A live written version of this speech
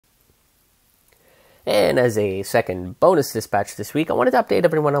And as a second bonus dispatch this week, I wanted to update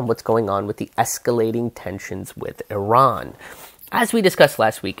everyone on what's going on with the escalating tensions with Iran. As we discussed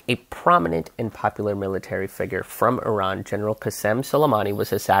last week, a prominent and popular military figure from Iran, General Qasem Soleimani,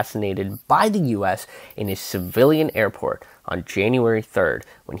 was assassinated by the U.S. in a civilian airport on January 3rd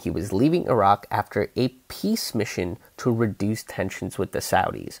when he was leaving Iraq after a peace mission to reduce tensions with the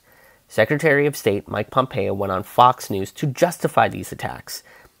Saudis. Secretary of State Mike Pompeo went on Fox News to justify these attacks.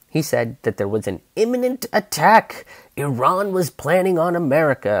 He said that there was an imminent attack. Iran was planning on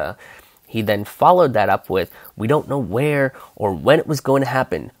America. He then followed that up with, "We don't know where or when it was going to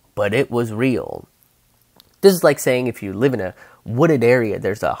happen, but it was real." This is like saying if you live in a wooded area,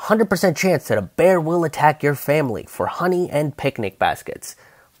 there's a 100% chance that a bear will attack your family for honey and picnic baskets.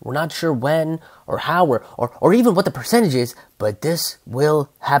 We're not sure when or how or even what the percentage is, but this will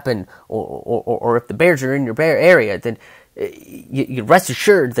happen. Or if the bears are in your bear area, then you rest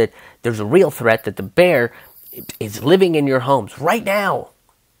assured that there's a real threat that the bear is living in your homes right now.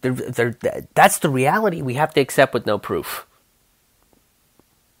 That's the reality we have to accept with no proof.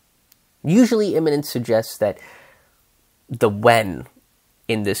 Usually imminence suggests that the when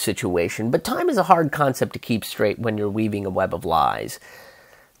in this situation, but time is a hard concept to keep straight when you're weaving a web of lies.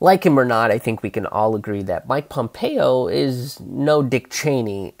 Like him or not, I think we can all agree that Mike Pompeo is no Dick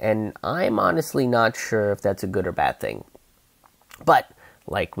Cheney, and I'm honestly not sure if that's a good or bad thing. But,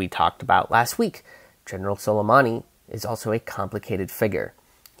 like we talked about last week, General Soleimani is also a complicated figure.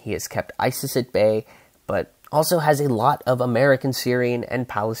 He has kept ISIS at bay, but also has a lot of American, Syrian, and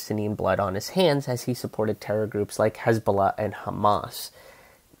Palestinian blood on his hands as he supported terror groups like Hezbollah and Hamas.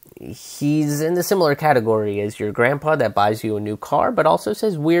 He's in the similar category as your grandpa that buys you a new car, but also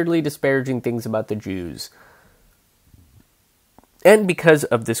says weirdly disparaging things about the Jews. And because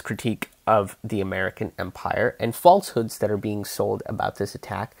of this critique of the American empire and falsehoods that are being sold about this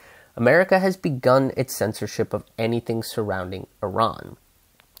attack, America has begun its censorship of anything surrounding Iran.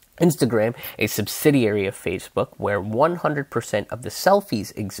 Instagram, a subsidiary of Facebook, where 100% of the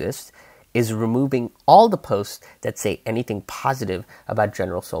selfies exist, is removing all the posts that say anything positive about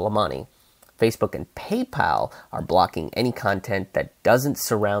General Soleimani. Facebook and PayPal are blocking any content that doesn't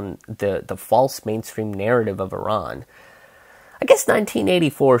surround the false mainstream narrative of Iran. I guess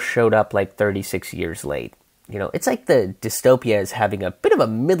 1984 showed up like 36 years late. You know, it's like the dystopia is having a bit of a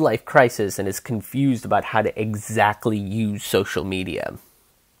midlife crisis and is confused about how to exactly use social media.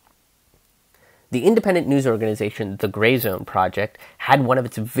 The independent news organization The Gray Zone Project had one of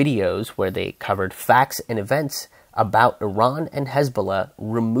its videos where they covered facts and events about Iran and Hezbollah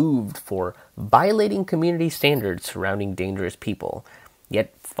removed for violating community standards surrounding dangerous people.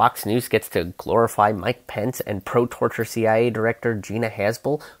 Yet Fox News gets to glorify Mike Pence and pro-torture CIA Director Gina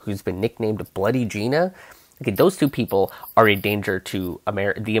Haspel, who's been nicknamed Bloody Gina. Okay, those two people are a danger to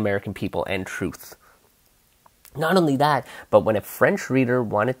the American people and truth. Not only that, but when a French reader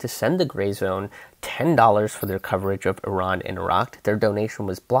wanted to send the Gray Zone $10 for their coverage of Iran and Iraq, their donation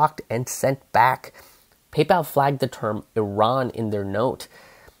was blocked and sent back. PayPal flagged the term Iran in their note.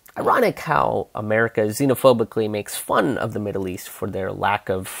 Ironic how America xenophobically makes fun of the Middle East for their lack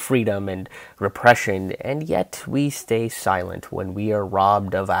of freedom and repression, and yet we stay silent when we are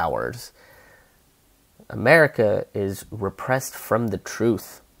robbed of ours. America is repressed from the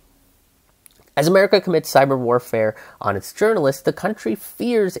truth. As America commits cyber warfare on its journalists, the country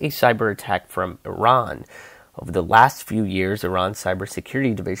fears a cyber attack from Iran. Over the last few years, Iran's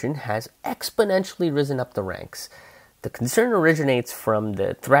cybersecurity division has exponentially risen up the ranks. The concern originates from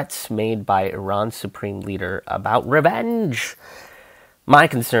the threats made by Iran's supreme leader about revenge. My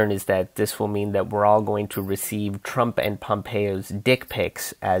concern is that this will mean that we're all going to receive Trump and Pompeo's dick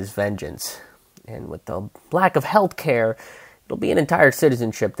pics as vengeance. And with the lack of health care, it'll be an entire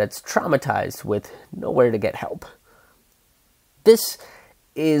citizenship that's traumatized with nowhere to get help. This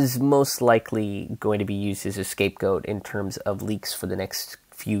is most likely going to be used as a scapegoat in terms of leaks for the next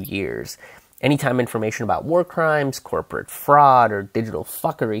few years. Anytime information about war crimes, corporate fraud, or digital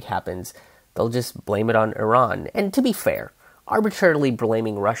fuckery happens, they'll just blame it on Iran. And to be fair, arbitrarily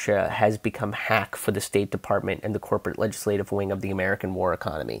blaming Russia has become hack for the State Department and the corporate legislative wing of the American war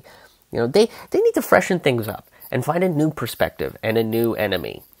economy. You know, they need to freshen things up and find a new perspective and a new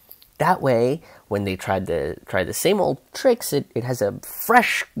enemy. That way, when they try the same old tricks, it has a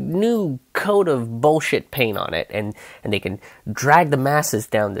fresh, new coat of bullshit paint on it, and they can drag the masses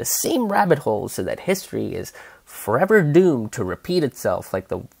down the same rabbit hole so that history is forever doomed to repeat itself like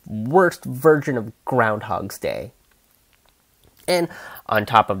the worst version of Groundhog's Day. And on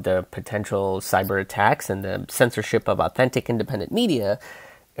top of the potential cyber attacks and the censorship of authentic independent media,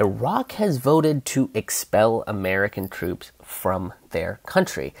 Iraq has voted to expel American troops from their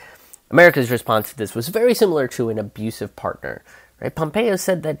country. America's response to this was very similar to an abusive partner. Right? Pompeo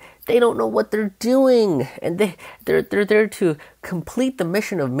said that they don't know what they're doing, and they're there to complete the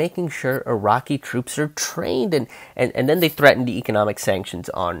mission of making sure Iraqi troops are trained, and then they threatened economic sanctions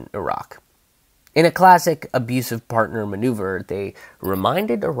on Iraq. In a classic abusive partner maneuver, they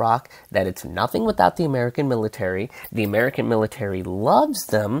reminded Iraq that it's nothing without the American military. The American military loves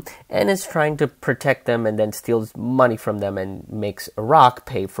them and is trying to protect them, and then steals money from them and makes Iraq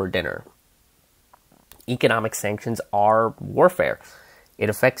pay for dinner. Economic sanctions are warfare. It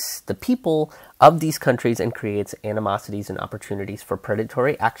affects the people of these countries and creates animosities and opportunities for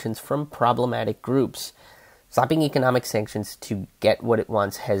predatory actions from problematic groups. Slapping economic sanctions to get what it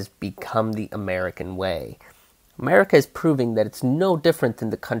wants has become the American way. America is proving that it's no different than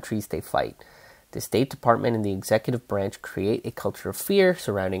the countries they fight. The State Department and the executive branch create a culture of fear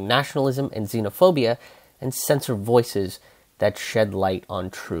surrounding nationalism and xenophobia and censor voices that shed light on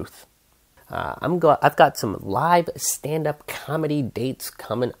truth. I've got some live stand-up comedy dates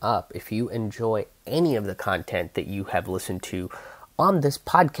coming up. If you enjoy any of the content that you have listened to on this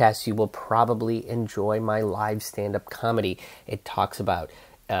podcast, you will probably enjoy my live stand-up comedy. It talks about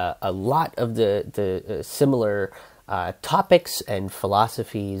a lot of the similar topics and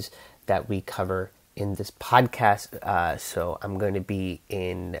philosophies that we cover in this podcast. So I'm going to be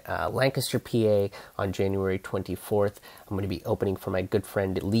in Lancaster, PA on January 24th. I'm going to be opening for my good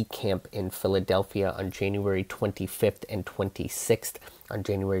friend Lee Camp in Philadelphia on January 25th and 26th. On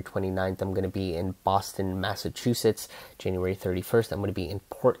January 29th, I'm going to be in Boston, Massachusetts. January 31st, I'm going to be in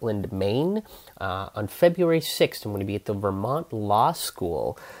Portland, Maine. On February 6th, I'm going to be at the Vermont Law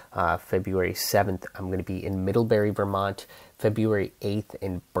School. February 7th, I'm going to be in Middlebury, Vermont. February 8th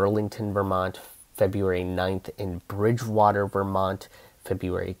in Burlington, Vermont. February 9th in Bridgewater, Vermont.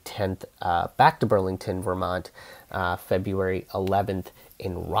 February 10th, back to Burlington, Vermont. February 11th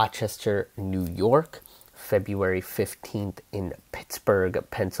in Rochester, New York. February 15th in Pittsburgh,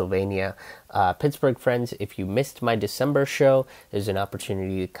 Pennsylvania. Pittsburgh friends, if you missed my December show, there's an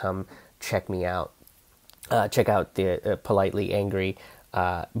opportunity to come check me out. Check out the Politely Angry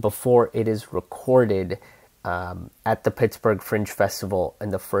before it is recorded at the Pittsburgh Fringe Festival in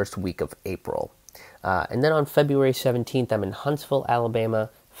the first week of April. And then on February 17th, I'm in Huntsville,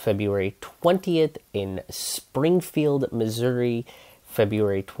 Alabama. February 20th in Springfield, Missouri.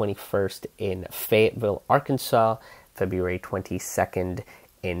 February 21st in Fayetteville, Arkansas. February 22nd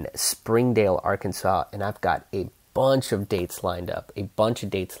in Springdale, Arkansas. And I've got a bunch of dates lined up. Go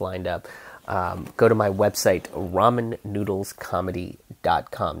to my website,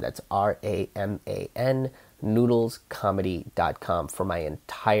 ramennoodlescomedy.com. That's RAMAN noodlescomedy.com for my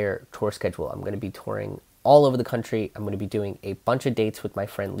entire tour schedule. I'm going to be touring all over the country. I'm going to be doing a bunch of dates with my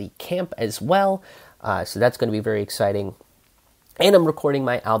friend Lee Camp as well. So that's going to be very exciting. And I'm recording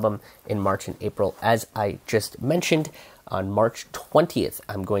my album in March and April. As I just mentioned, on March 20th,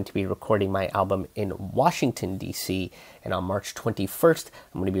 I'm going to be recording my album in Washington, D.C. And on March 21st,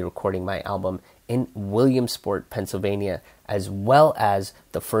 I'm going to be recording my album in Williamsport, Pennsylvania, as well as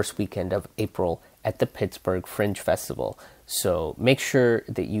the first weekend of April at the Pittsburgh Fringe Festival. So make sure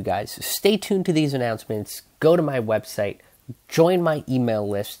that you guys stay tuned to these announcements. Go to my website, join my email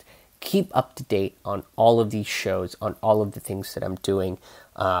list, keep up to date on all of these shows, on all of the things that I'm doing.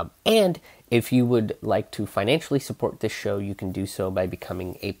 And if you would like to financially support this show, you can do so by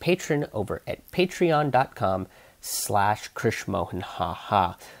becoming a patron over at patreon.com/Krish Mohan.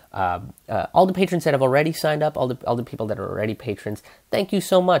 All the patrons that have already signed up, all the people that are already patrons, thank you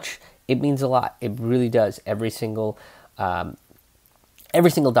so much. It means a lot. It really does. Every single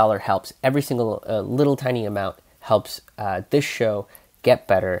dollar helps. Every single little tiny amount helps this show get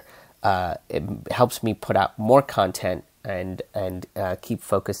better. It helps me put out more content and keep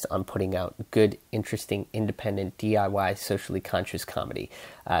focused on putting out good, interesting, independent, DIY, socially conscious comedy.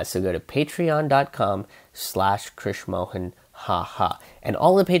 So go to patreon.com/Krish Mohan. And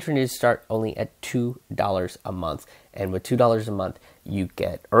all the patronages start only at $2 a month. And with $2 a month, you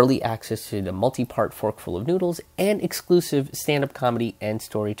get early access to the multi-part Forkful of Noodles and exclusive stand-up comedy and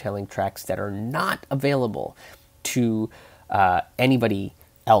storytelling tracks that are not available to anybody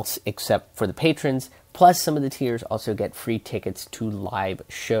else except for the patrons. Plus, some of the tiers also get free tickets to live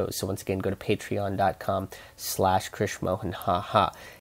shows. So once again, go to patreon.com/Krish Mohan.